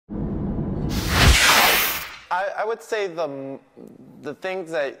I would say the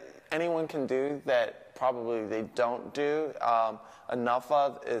things that anyone can do that probably they don't do enough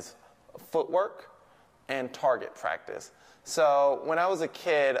of is footwork and target practice. So when I was a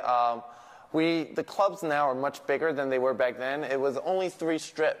kid, the clubs now are much bigger than they were back then. It was only 3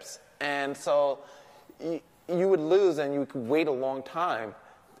 strips, and so you would lose and you could wait a long time,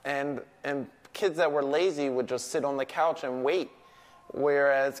 and kids that were lazy would just sit on the couch and wait.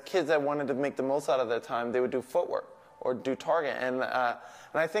 Whereas kids that wanted to make the most out of their time, they would do footwork or do target. And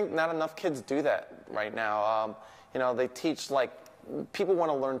I think not enough kids do that right now. You know, they teach, like, people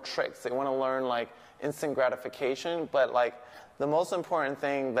want to learn tricks. They want to learn, like, instant gratification. But, like, the most important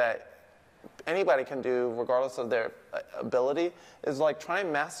thing that anybody can do, regardless of their ability, is, like, try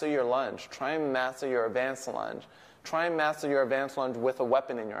and master your lunge. Try and master your advanced lunge. Try and master your advanced lunge with a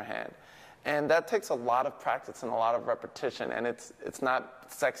weapon in your hand. And that takes a lot of practice and a lot of repetition, and it's not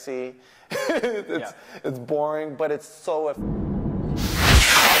sexy, it's boring, but it's so effective.